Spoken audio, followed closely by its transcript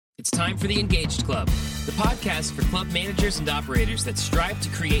It's time for the Engaged Club, the podcast for club managers and operators that strive to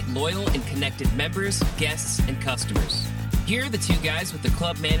create loyal and connected members, guests, and customers. Here are the two guys with the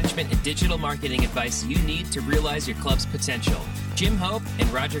club management and digital marketing advice you need to realize your club's potential. Jim Hope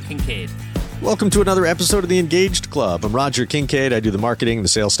and Roger Kincaid. Welcome to another episode of the Engaged Club. I'm Roger Kincaid. I do the marketing, the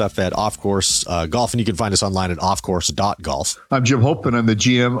sales stuff at Off Course Golf, and you can find us online at offcourse.golf. I'm Jim Hope, and I'm the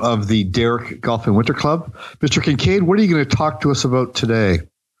GM of the Derrick Golf and Winter Club. Mr. Kincaid, what are you going to talk to us about today?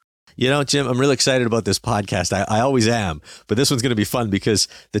 You know, Jim, I'm really excited about this podcast. I always am, but this one's going to be fun because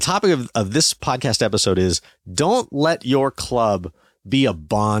the topic of this podcast episode is don't let your club be a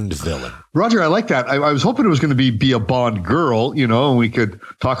Bond villain. Roger, I like that. I was hoping it was going to be a Bond girl, you know, and we could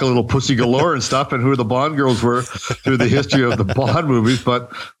talk a little pussy galore and stuff and who the Bond girls were through the history of the Bond movies. But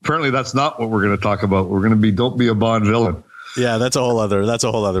apparently that's not what we're going to talk about. We're going to be don't be a Bond villain. Yeah, that's a whole other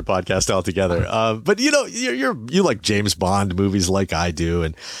podcast altogether. But you know, you like James Bond movies like I do,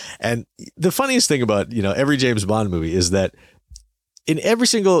 and the funniest thing about every James Bond movie is that in every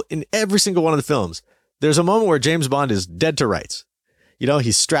single one of the films, there's a moment where James Bond is dead to rights. You know,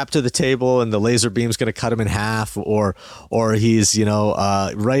 he's strapped to the table and the laser beam's going to cut him in half, or he's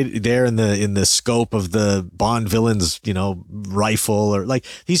right there in the scope of the Bond villain's rifle, or like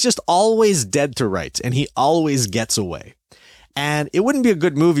he's just always dead to rights, and he always gets away. And it wouldn't be a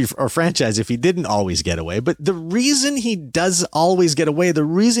good movie or franchise if he didn't always get away. But the reason he does always get away, the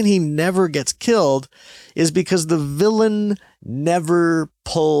reason he never gets killed, is because the villain never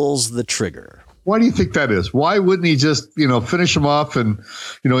pulls the trigger. Why do you think that is? Why wouldn't he just, finish him off and,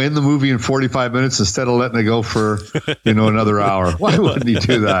 end the movie in 45 minutes instead of letting it go for, another hour? Why wouldn't he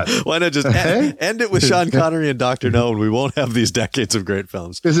do that? Why not just end it with Sean Connery and Dr. No, and we won't have these decades of great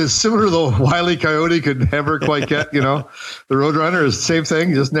films? Is it similar to the Wile E. Coyote could never quite get, the Roadrunner is the same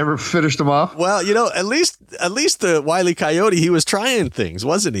thing, just never finished him off? Well, at least the Wile E. Coyote, he was trying things,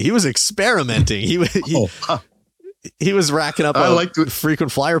 wasn't he? He was experimenting. He was racking up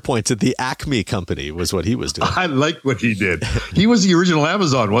frequent flyer points at the Acme Company was what he was doing. I like what he did. He was the original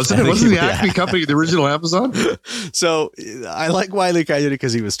Amazon, wasn't it? Wasn't the Acme Company the original Amazon? So I like Wile E. Coyote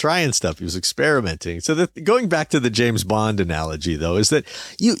because he was trying stuff. He was experimenting. So going back to the James Bond analogy, though, is that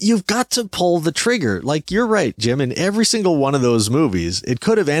you've got to pull the trigger. Like, you're right, Jim. In every single one of those movies, it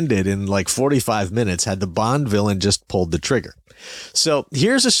could have ended in like 45 minutes had the Bond villain just pulled the trigger. So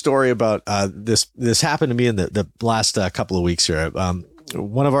here's a story about this. This happened to me in the last couple of weeks here.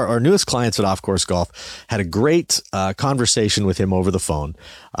 One of our newest clients at Off Course Golf had a great conversation with him over the phone.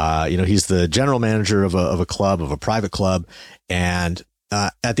 He's the general manager of a club, of a private club, and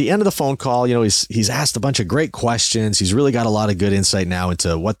at the end of the phone call, he's asked a bunch of great questions. He's really got a lot of good insight now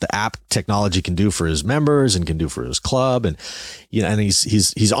into what the app technology can do for his members and can do for his club. And, and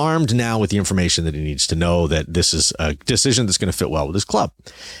he's armed now with the information that he needs to know that this is a decision that's going to fit well with his club.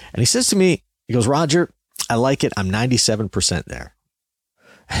 And he says to me, he goes, "Roger, I like it. I'm 97% there."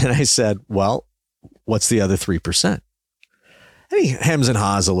 And I said, "Well, what's the other 3%? And he hems and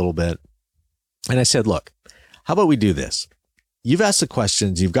haws a little bit. And I said, "Look, how about we do this? You've asked the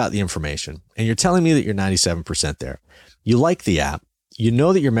questions, you've got the information, and you're telling me that you're 97% there. You like the app. You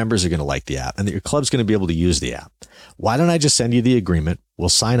know that your members are going to like the app and that your club's going to be able to use the app. Why don't I just send you the agreement? We'll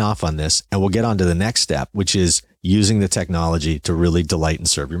sign off on this and we'll get on to the next step, which is using the technology to really delight and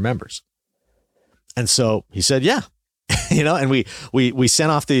serve your members." And so he said, "Yeah." And we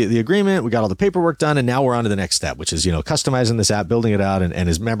sent off the agreement. We got all the paperwork done. And now we're on to the next step, which is, customizing this app, building it out. And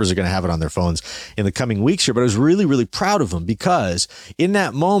his members are going to have it on their phones in the coming weeks here. But I was really, really proud of him because in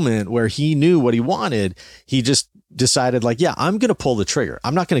that moment where he knew what he wanted, he just decided I'm going to pull the trigger.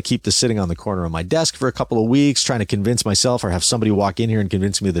 I'm not going to keep this sitting on the corner of my desk for a couple of weeks trying to convince myself or have somebody walk in here and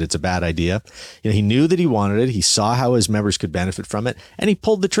convince me that it's a bad idea. He knew that he wanted it. He saw how his members could benefit from it, and he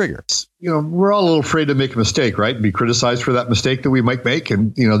pulled the trigger. We're all a little afraid to make a mistake, right? And be criticized for that mistake that we might make.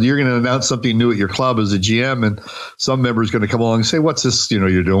 And, you're going to announce something new at your club as a GM, and some member is going to come along and say, "What's this,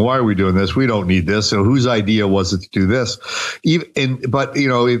 you're doing? Why are we doing this? We don't need this. So whose idea was it to do this?" But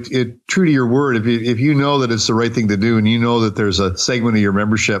if true to your word, if you know that it's the right thing to do, and you know that there's a segment of your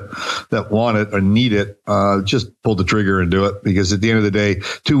membership that want it or need it, just pull the trigger and do it. Because at the end of the day,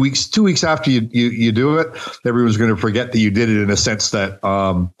 2 weeks after you do it, everyone's going to forget that you did it, in a sense that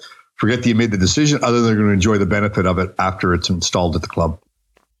forget that you made the decision, other than they're going to enjoy the benefit of it after it's installed at the club.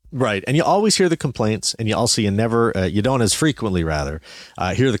 Right. And you always hear the complaints, and you don't as frequently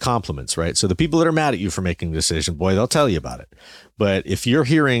hear the compliments, right? So the people that are mad at you for making the decision, boy, they'll tell you about it. But if you're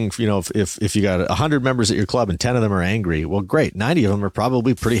hearing, if you got 100 members at your club and 10 of them are angry, well, great. 90 of them are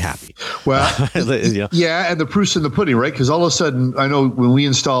probably pretty happy. Well, yeah. And the proof's in the pudding, right? Because all of a sudden, I know when we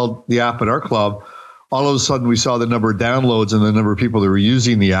installed the app at our club, all of a sudden we saw the number of downloads and the number of people that were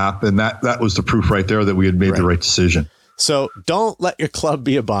using the app. And that was the proof right there that we had made the right decision. So don't let your club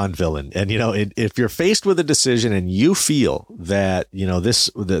be a Bond villain. And, if you're faced with a decision and you feel that,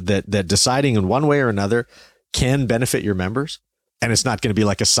 that deciding in one way or another can benefit your members, and it's not going to be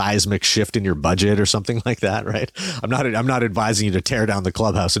like a seismic shift in your budget or something like that, right? I'm not advising you to tear down the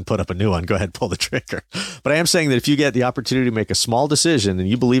clubhouse and put up a new one. Go ahead, pull the trigger. But I am saying that if you get the opportunity to make a small decision and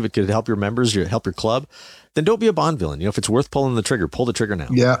you believe it could help your members, help your club, then don't be a Bond villain. If it's worth pulling the trigger, pull the trigger now.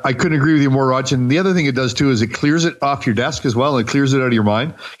 Yeah, I couldn't agree with you more, Raj. And the other thing it does too is it clears it off your desk as well. And it clears it out of your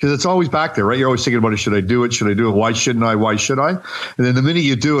mind because it's always back there, right? You're always thinking about it. Should I do it? Should I do it? Why shouldn't I? Why should I? And then the minute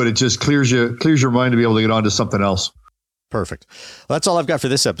you do it, it just clears your mind to be able to get on to something else. Perfect. Well, that's all I've got for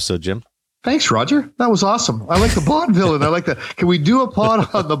this episode, Jim. Thanks, Roger. That was awesome. I like the Bond villain. I like that. Can we do a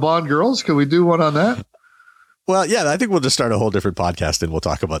pod on the Bond girls? Can we do one on that? Well, yeah, I think we'll just start a whole different podcast and we'll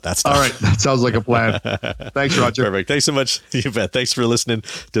talk about that stuff. All right. That sounds like a plan. Thanks, Roger. Perfect. Thanks so much. You bet. Thanks for listening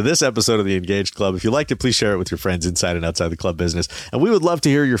to this episode of the Engaged Club. If you liked it, please share it with your friends inside and outside the club business. And we would love to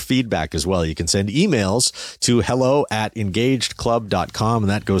hear your feedback as well. You can send emails to hello@engagedclub.com. And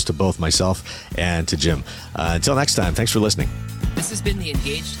that goes to both myself and to Jim. Until next time, thanks for listening. This has been the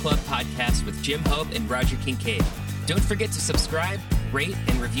Engaged Club podcast with Jim Hope and Roger Kincaid. Don't forget to subscribe, rate,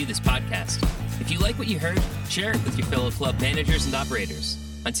 and review this podcast. If you like what you heard, share it with your fellow club managers and operators.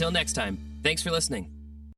 Until next time, thanks for listening.